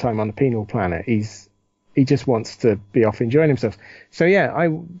spend time on a penal planet. He just wants to be off enjoying himself. So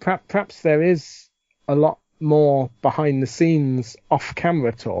perhaps there is a lot more behind the scenes, off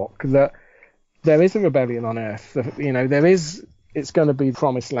camera talk that there is a rebellion on Earth. It's going to be the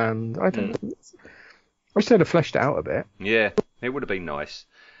promised land. I wish they'd have fleshed it out a bit. Yeah, it would have been nice.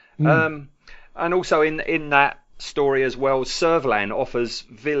 And also in that story as well, Servalan offers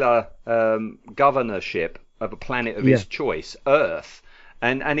Villa governorship of a planet of his choice, Earth,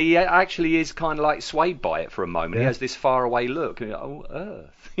 and he actually is kind of like swayed by it for a moment. He has this faraway look.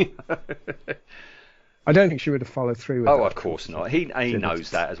 Earth. I don't think she would have followed through with that. Oh, of course not. He knows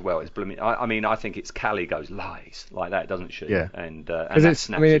that as well. It's blooming. I think it's Callie goes lies like that, doesn't she? Yeah. And that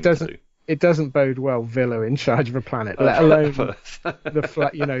snaps it doesn't bode well Villa in charge of a planet, let alone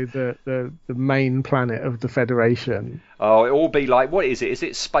the main planet of the Federation. Oh, it will be like, what is it? Is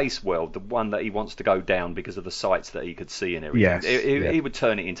it Space World, the one that he wants to go down because of the sights that he could see and everything? Yes. He would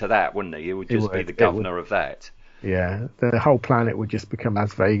turn it into that, wouldn't he? He would just be the governor of that. Yeah, the whole planet would just become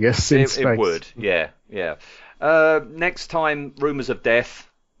Las Vegas in space. It would, yeah. Next time, rumours of death,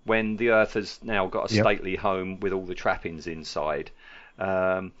 when the Earth has now got a stately home with all the trappings inside.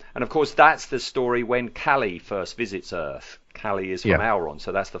 And of course, that's the story when Callie first visits Earth. Callie is from Auron,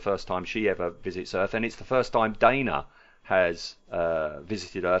 so that's the first time she ever visits Earth, and it's the first time Dana has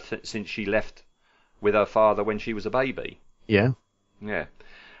visited Earth since she left with her father when she was a baby. Yeah.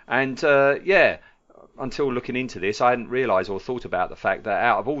 And until looking into this, I hadn't realised or thought about the fact that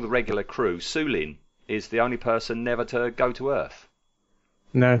out of all the regular crew, Sulin is the only person never to go to Earth.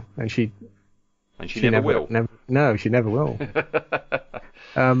 No, and she never will. No, she never will.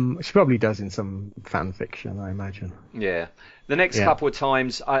 She probably does in some fan fiction, I imagine. Yeah. The next couple of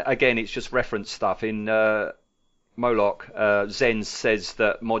times, again, it's just reference stuff. In Moloch, Zen says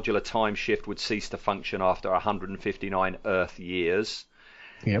that modular time shift would cease to function after 159 Earth years.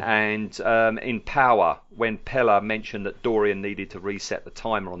 Yep. And in Power, when Pella mentioned that Dorian needed to reset the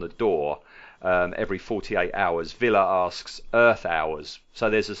timer on the door every 48 hours, Villa asks Earth hours.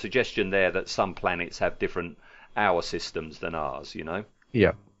 So there's a suggestion there that some planets have different hour systems than ours,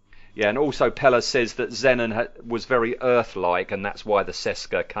 Yeah. Yeah, and also Pella says that Zenon was very Earth-like, and that's why the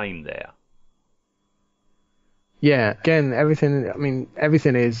Seska came there. Yeah, again, everything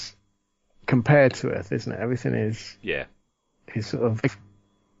is compared to Earth, isn't it? Everything is sort of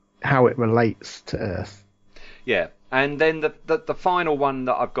how it relates to Earth. Yeah, and then the final one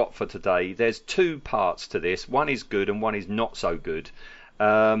that I've got for today, there's two parts to this. One is good and one is not so good.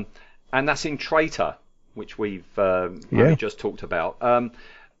 And that's in Traitor, which we've only just talked about.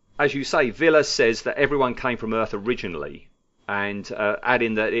 As you say, Villa says that everyone came from Earth originally, and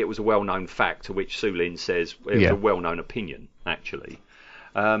adding that it was a well-known fact, to which Sulin says it was a well-known opinion, actually.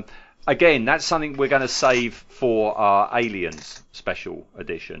 Again, that's something we're going to save for our Aliens special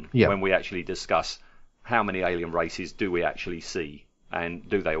edition, when we actually discuss how many alien races do we actually see, and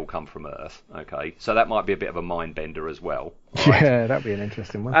do they all come from Earth? Okay, so that might be a bit of a mind bender as well. Right? Yeah, that'd be an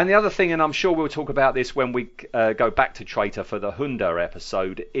interesting one. And the other thing, and I'm sure we'll talk about this when we go back to Traitor for the Hunda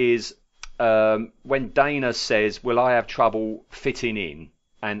episode, is when Dana says, will I have trouble fitting in?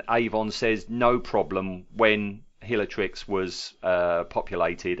 And Avon says, no problem. When Helatrix was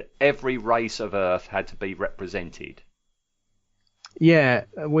populated, every race of Earth had to be represented. Yeah,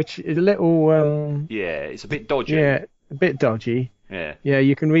 which is a little... it's a bit dodgy. Yeah, a bit dodgy. Yeah,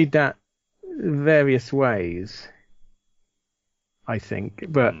 you can read that various ways, I think.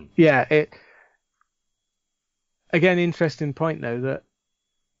 But again, interesting point though,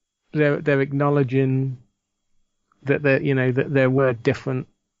 that they're acknowledging that that there were different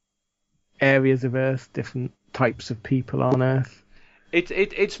areas of Earth, different types of people on Earth.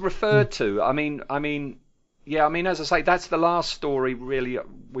 It's referred to. I mean, yeah. I mean, as I say, that's the last story really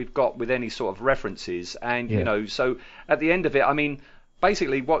we've got with any sort of references, and you know, so at the end of it, I mean,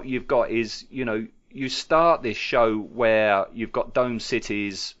 basically what you've got is, you know, you start this show where you've got dome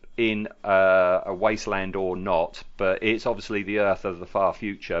cities in a wasteland or not, but it's obviously the Earth of the far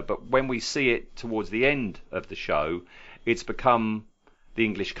future. But when we see it towards the end of the show, it's become the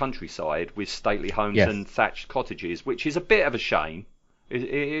English countryside with stately homes and thatched cottages, which is a bit of a shame. It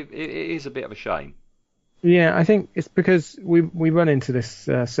is a bit of a shame. Yeah, I think it's because we run into this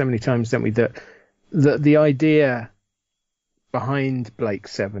so many times, don't we, that the idea behind Blake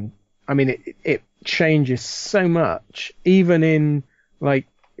 7, I mean, it changes so much, even in, like,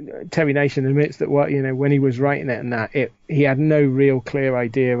 Terry Nation admits that when he was writing it and that, he had no real clear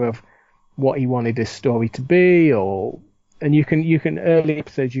idea of what he wanted his story to be, and you can early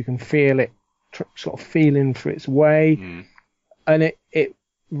episodes you can feel it sort of feeling for its way, and it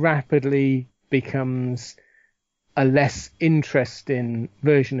rapidly becomes a less interesting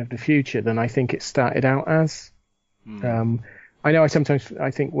version of the future than I think it started out as. I know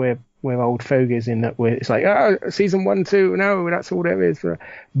I think we're old fogies in that it's like, season 1, 2, no, that's all there is.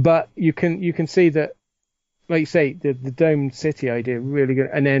 But you can see that, like you say, the domed city idea really good,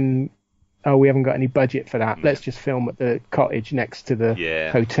 and then we haven't got any budget for that. Let's just film at the cottage next to the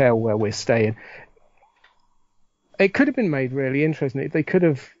hotel where we're staying. It could have been made really interesting. There could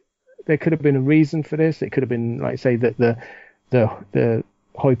have been a reason for this. It could have been, like I say, that the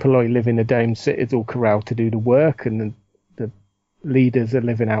hoi polloi live in a domed city. It's all corralled to do the work, and the leaders are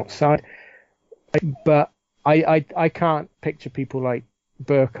living outside. But I can't picture people like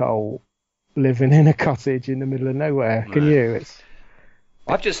Burkle living in a cottage in the middle of nowhere. Can you?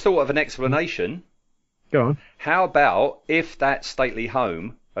 I've just thought of an explanation. Go on. How about if that stately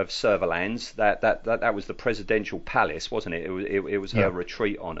home of Servalands, that was the presidential palace, wasn't it? It was her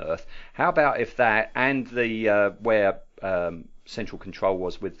retreat on Earth. How about if that, and the where central control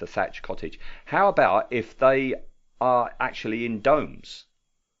was with the thatched cottage, how about if they are actually in domes,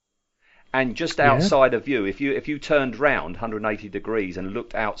 and just outside of view, if you turned round 180 degrees and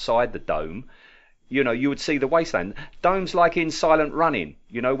looked outside the dome, you know, you would see the wasteland. Domes like in Silent Running,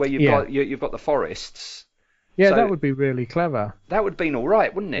 you know, where you've got the forests. Yeah, so that would be really clever. That would have been all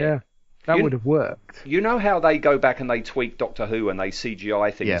right, wouldn't it? Yeah, that would have worked. You know how they go back and they tweak Doctor Who and they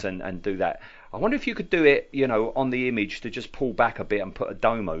CGI things and do that? I wonder if you could do it, you know, on the image to just pull back a bit and put a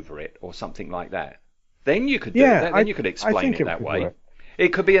dome over it or something like that. Then you could do that. Then you could explain it that way.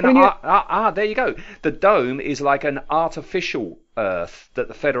 It could be there you go. The dome is like an artificial Earth that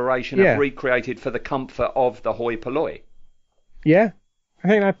the Federation have recreated for the comfort of the hoi polloi. Yeah, I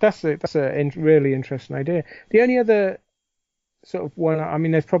think that's a really interesting idea. The only other sort of one, I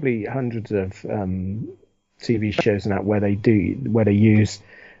mean, there's probably hundreds of TV shows and that where they use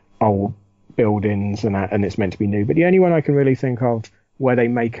old buildings and that, and it's meant to be new. But the only one I can really think of where they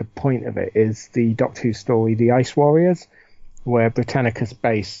make a point of it is the Doctor Who story, The Ice Warriors, where Britannica's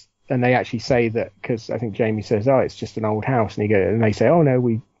based, and they actually say that, because I think Jamie says, it's just an old house, and they say, oh no,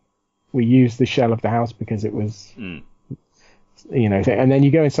 we used the shell of the house because it was, you know, and then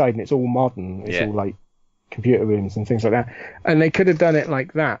you go inside and it's all modern, it's all like computer rooms and things like that, and they could have done it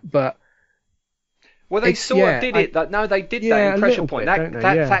like that, but well, they sort of did it. No, they did that in Pressure Point. That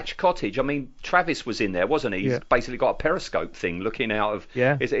thatched cottage. I mean, Travis was in there, wasn't he? He's basically got a periscope thing looking out of.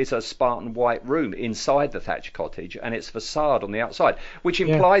 Yeah. It's a Spartan white room inside the thatched cottage, and it's facade on the outside, which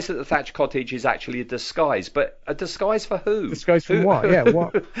implies that the thatched cottage is actually a disguise. But a disguise for who? Disguise from what? Yeah,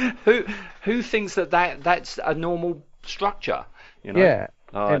 what? Who thinks that's a normal structure? You know? Yeah.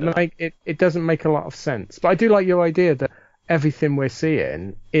 It doesn't make a lot of sense. But I do like your idea that everything we're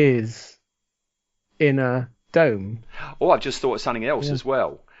seeing is in a dome. I've just thought of something else as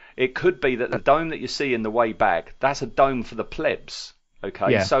well. It could be that the dome that you see in the way back, that's a dome for the plebs.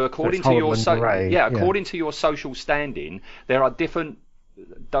 Okay, so according to your according to your social standing, there are different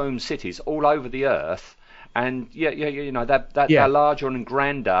dome cities all over the Earth, and you know they're larger and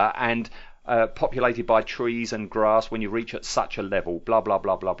grander and populated by trees and grass when you reach at such a level. Blah blah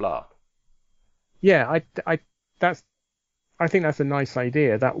blah blah blah. Yeah, I think that's a nice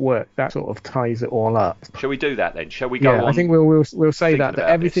idea. That sort of ties it all up. Shall we do that then? Shall we go on? I think we'll say that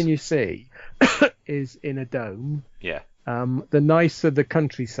everything you see is in a dome. Yeah. The nicer the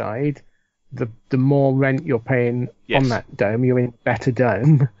countryside, the more rent you're paying on that dome. You're in a better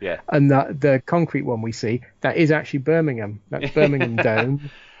dome. Yeah. And the concrete one we see, that is actually Birmingham. That's Birmingham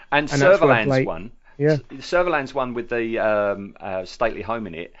Dome. And Servalands one. Yeah. The Servalands one with the stately home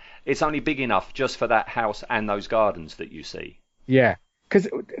in it, it's only big enough just for that house and those gardens that you see. Yeah. because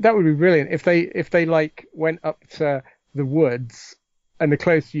that would be brilliant if they like went up to the woods, and the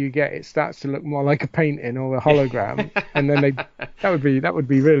closer you get, it starts to look more like a painting or a hologram, and then that would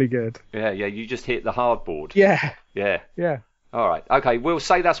be really good. Yeah, you just hit the hardboard. Yeah. Yeah. All right. Okay, we'll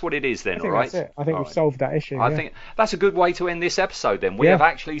say that's what it is then, all right? That's it. I think we've solved that issue. I think that's a good way to end this episode then. We have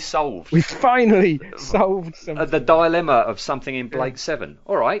actually solved. We've finally solved something. The dilemma of something in Blake 7.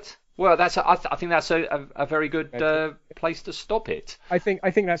 All right. Well, I think that's a very good place to stop it. I think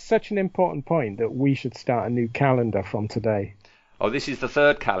that's such an important point that we should start a new calendar from today. Oh, this is the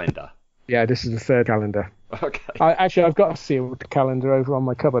third calendar. Yeah, this is the third calendar. Okay. I've got a sealed calendar over on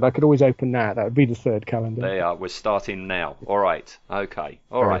my cupboard. I could always open that. That would be the third calendar. There you are. We're starting now. All right. Okay.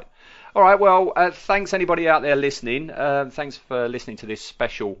 All right. All right. Well, thanks anybody out there listening. Thanks for listening to this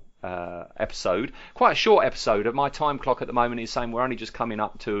special episode. Quite a short episode. My time clock at the moment is saying we're only just coming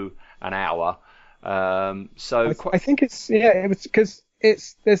up to an hour. So I think it's because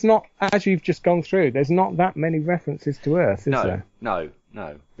there's not, as you've just gone through, there's not that many references to Earth, is there? No.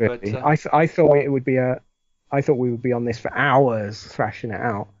 Really? But, I thought it would be I thought we would be on this for hours thrashing it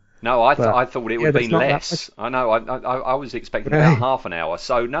out. No, I thought it would have been less. I know. I was expecting about half an hour.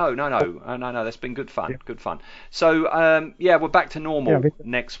 So no. That's been good fun. Yeah. Good fun. So we're back to normal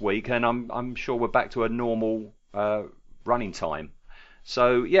next week, and I'm sure we're back to a normal running time.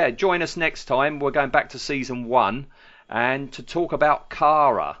 So join us next time. We're going back to season 1, and to talk about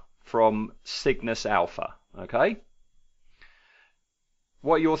Kara from Cygnus Alpha. Okay.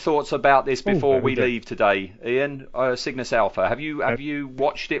 What are your thoughts about this before we leave today, Ian? Cygnus Alpha. Have you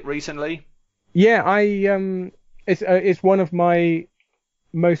watched it recently? Yeah, it's one of my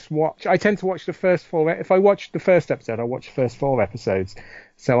most watched. I tend to watch the first 4. If I watch the first episode, I watch the first 4 episodes.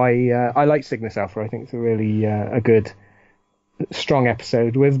 So I like Cygnus Alpha. I think it's a really a good, strong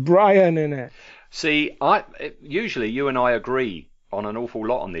episode with Brian in it. See, usually you and I agree on an awful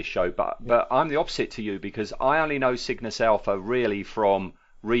lot on this show, but I'm the opposite to you, because I only know Cygnus Alpha really from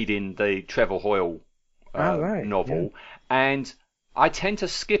reading the Trevor Hoyle novel, and I tend to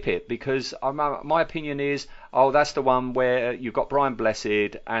skip it because my opinion is, that's the one where you've got Brian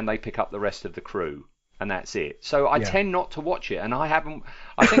Blessed and they pick up the rest of the crew, and that's it. So I tend not to watch it, and I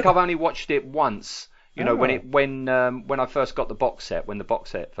think I've only watched it once. When I first got the box set, when the box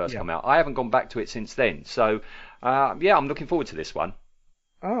set first came out, I haven't gone back to it since then. So I'm looking forward to this one.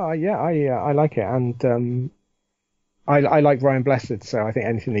 I like it, and I like Brian Blessed, so I think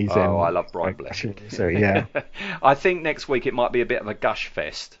anything he's in. Oh, I love Brian Blessed. So yeah, I think next week it might be a bit of a gush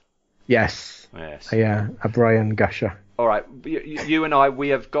fest. Yes. Yeah, a Brian gusher. All right, you and we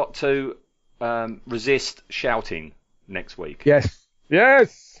have got to resist shouting next week. Yes. Yeah,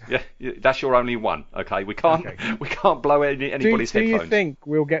 that's your only one. Okay, we can't blow anybody's headphones. Do you think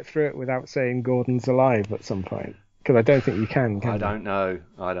we'll get through it without saying Gordon's alive at some point? Because I don't think you can I don't know.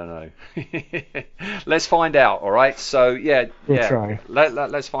 Let's find out. All right. So we'll try.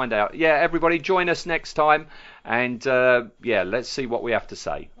 Let's find out. Yeah, everybody, join us next time, and let's see what we have to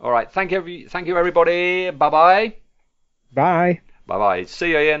say. All right. Thank you, everybody. Bye. Bye.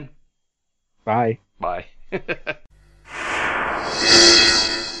 See you, Ian. Bye. Bye.